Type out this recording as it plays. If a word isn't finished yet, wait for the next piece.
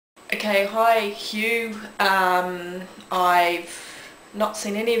Okay, hi Hugh. I've not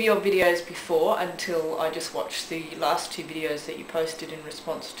seen any of your videos before until I just watched the last two videos that you posted in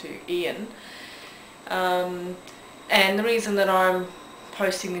response to Ian. And the reason that I'm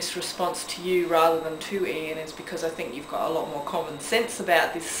posting this response to you rather than to Ian is because I think you've got a lot more common sense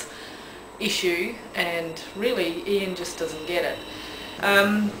about this issue, and really Ian just doesn't get it.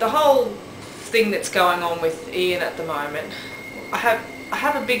 The whole thing that's going on with Ian at the moment, I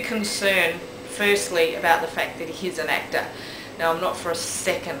have a big concern firstly about the fact that he is an actor. Now, I'm not for a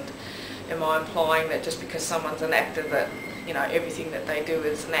second am I implying that just because someone's an actor that, you know, everything that they do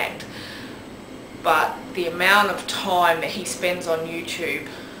is an act. But the amount of time that he spends on YouTube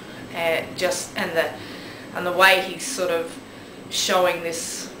and the way he's sort of showing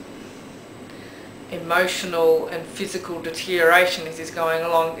this emotional and physical deterioration as he's going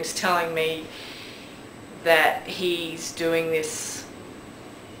along is telling me that he's doing this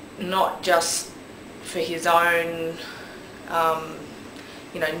not just for his own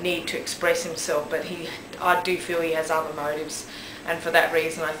need to express himself, but I do feel he has other motives, and for that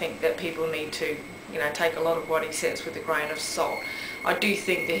reason I think that people need to take a lot of what he says with a grain of salt. I do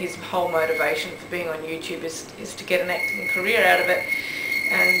think that his whole motivation for being on YouTube is to get an acting career out of it,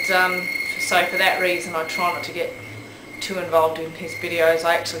 and so for that reason I try not to get too involved in his videos.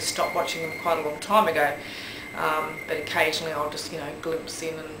 I actually stopped watching them quite a long time ago, but occasionally I'll just glimpse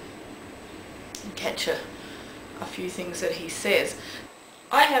in and catch a few things that he says.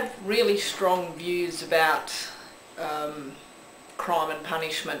 I have really strong views about crime and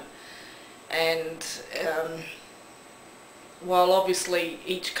punishment, and while obviously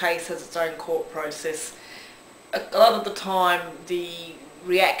each case has its own court process, a lot of the time the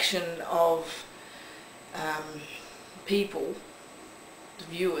reaction of people, the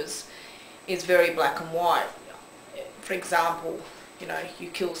viewers, is very black and white. For example, you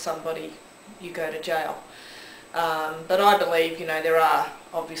kill somebody, you go to jail. But I believe, there are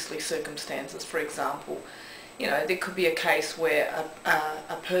obviously circumstances. For example, there could be a case where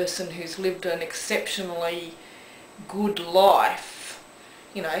a person who's lived an exceptionally good life,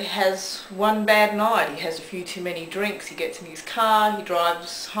 has one bad night, he has a few too many drinks, he gets in his car, he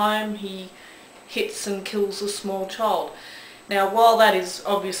drives home, he hits and kills a small child. Now, while that is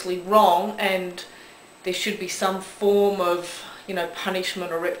obviously wrong and there should be some form of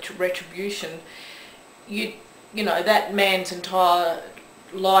punishment or retribution, that man's entire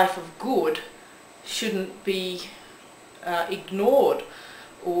life of good shouldn't be ignored,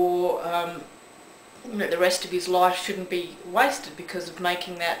 or the rest of his life shouldn't be wasted because of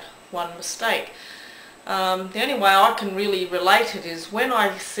making that one mistake. The only way I can really relate it is when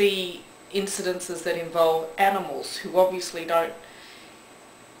I see incidences that involve animals who obviously don't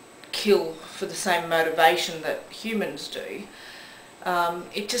kill for the same motivation that humans do.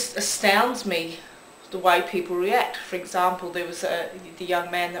 It just astounds me the way people react. For example, there was the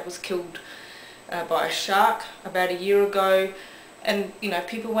young man that was killed by a shark about a year ago, and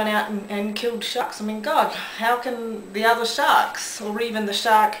people went out and killed sharks. I mean, God, how can the other sharks, or even the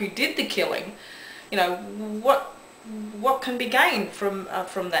shark who did the killing, what can be gained from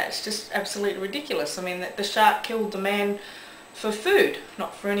that? It's just absolutely ridiculous. I mean, the shark killed the man for food,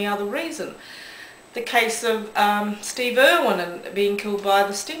 not for any other reason. The case of Steve Irwin and being killed by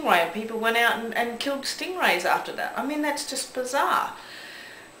the stingray, and people went out and killed stingrays after that. I mean, that's just bizarre.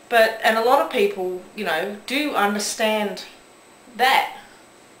 And a lot of people, do understand that,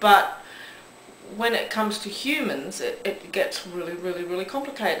 but when it comes to humans, it gets really, really, really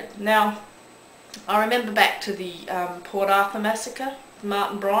complicated. Now, I remember back to the Port Arthur massacre,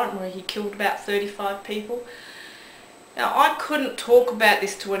 Martin Bryant, where he killed about 35 people. Now, I couldn't talk about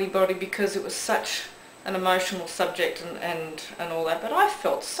this to anybody because it was such an emotional subject and all that, but I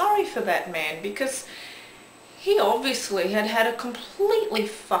felt sorry for that man because he obviously had had a completely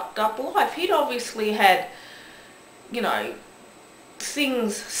fucked up life. He'd obviously had,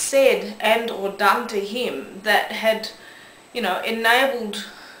 things said and or done to him that had, enabled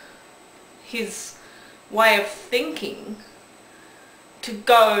his way of thinking to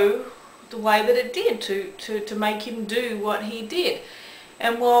go the way that it did, to make him do what he did.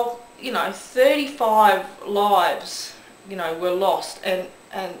 And while 35 lives were lost, and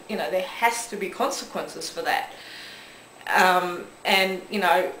there has to be consequences for that, and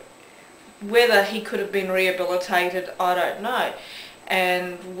whether he could have been rehabilitated, I don't know,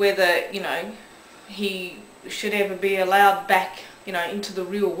 and whether he should ever be allowed back into the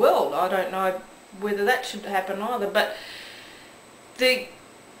real world, I don't know whether that should happen either. But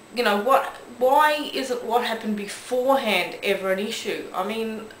why isn't what happened beforehand ever an issue? I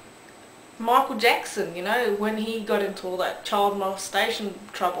mean, Michael Jackson, you know, when he got into all that child molestation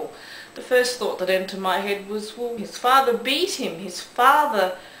trouble, the first thought that entered my head was, well, his father beat him, his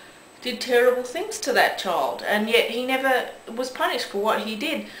father did terrible things to that child, and yet he never was punished for what he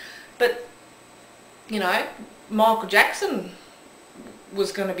did. But, you know, Michael Jackson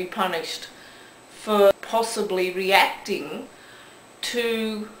was going to be punished for possibly reacting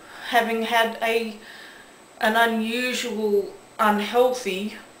to having had an unusual,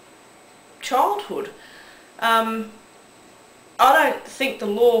 unhealthy childhood. I don't think the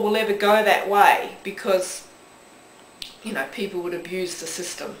law will ever go that way, because, you know, people would abuse the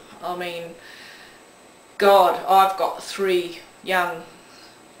system. I mean, God, I've got 3 young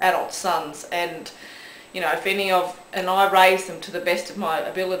adult sons, and, you know, and I raised them to the best of my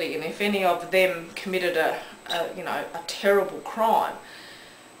ability, and if any of them committed a terrible crime,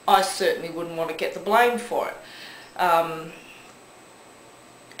 I certainly wouldn't want to get the blame for it.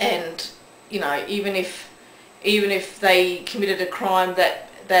 And, you know, even if they committed a crime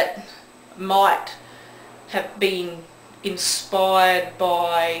that might have been inspired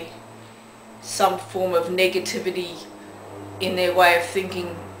by some form of negativity in their way of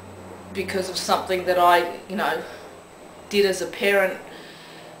thinking because of something that I, you know, did as a parent,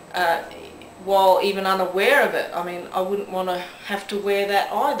 while even unaware of it. I mean, I wouldn't want to have to wear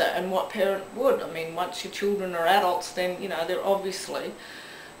that either, and what parent would? I mean, once your children are adults, then, you know, they're obviously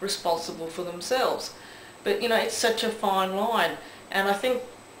responsible for themselves. But, you know, it's such a fine line, and I think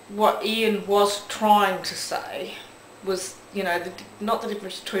what Ian was trying to say was, you know, not the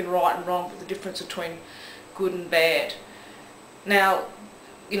difference between right and wrong, but the difference between good and bad. Now,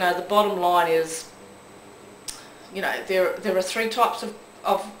 you know, the bottom line is, you know, there are 3 types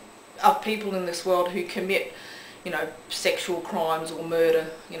of people in this world who commit, you know, sexual crimes or murder,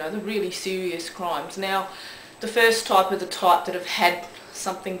 you know, the really serious crimes. Now, the first type are the type that have had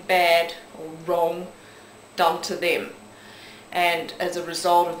something bad or wrong done to them, and as a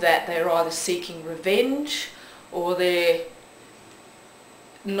result of that, they're either seeking revenge, or they're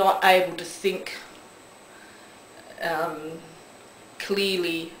not able to think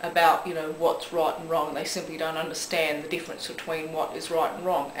clearly about, you know, what's right and wrong. They simply don't understand the difference between what is right and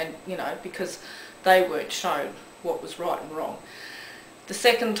wrong, and, you know, because they weren't shown what was right and wrong. The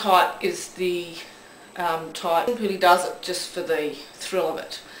second type is the type who really does it just for the thrill of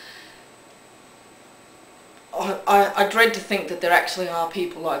it. I dread to think that there actually are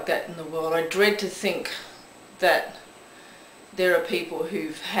people like that in the world. I dread to think that there are people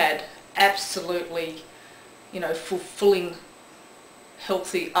who've had absolutely, you know, fulfilling,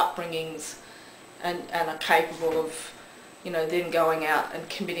 healthy upbringings, and are capable of, you know, then going out and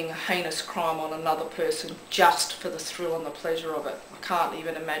committing a heinous crime on another person just for the thrill and the pleasure of it. I can't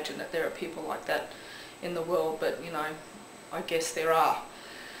even imagine that there are people like that in the world, but, you know, I guess there are.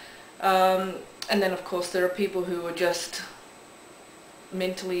 And then, of course, there are people who are just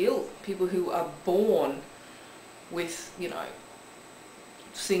mentally ill, people who are born with, you know,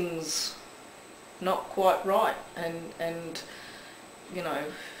 things not quite right, and you know,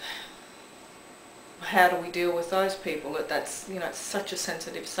 how do we deal with those people? That's, you know, it's such a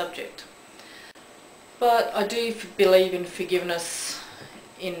sensitive subject. But I do believe in forgiveness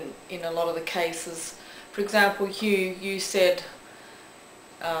in a lot of the cases. For example, you said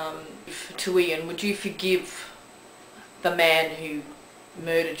to Ian, would you forgive the man who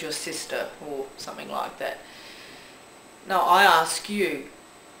murdered your sister, or something like that? Now I ask you,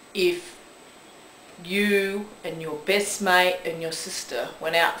 if you and your best mate and your sister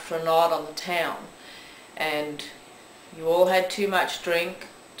went out for a night on the town, and you all had too much to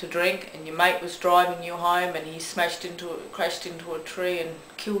drink, and your mate was driving you home and he crashed into a tree and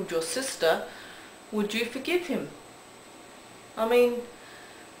killed your sister, would you forgive him? I mean,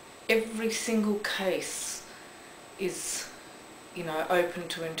 every single case is, you know, open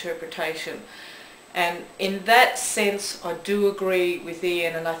to interpretation. And in that sense, I do agree with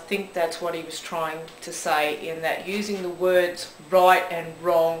Ian, and I think that's what he was trying to say, in that using the words right and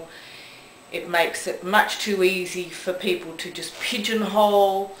wrong, it makes it much too easy for people to just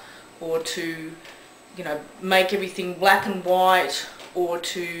pigeonhole, or to, you know, make everything black and white, or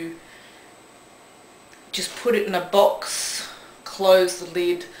to just put it in a box, close the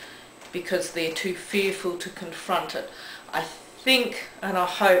lid, because they're too fearful to confront it. I think, and I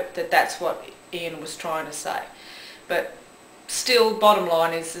hope, that that's what Ian was trying to say. But still, bottom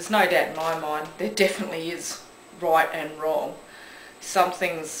line is, there's no doubt in my mind, there definitely is right and wrong. Some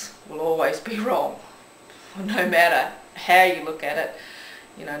things will always be wrong, no matter how you look at it,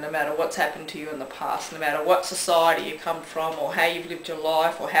 you know, no matter what's happened to you in the past, no matter what society you come from, or how you've lived your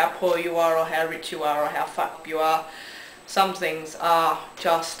life, or how poor you are, or how rich you are, or how fucked up you are. Some things are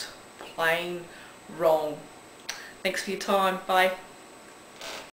just plain wrong. Thanks for your time. Bye.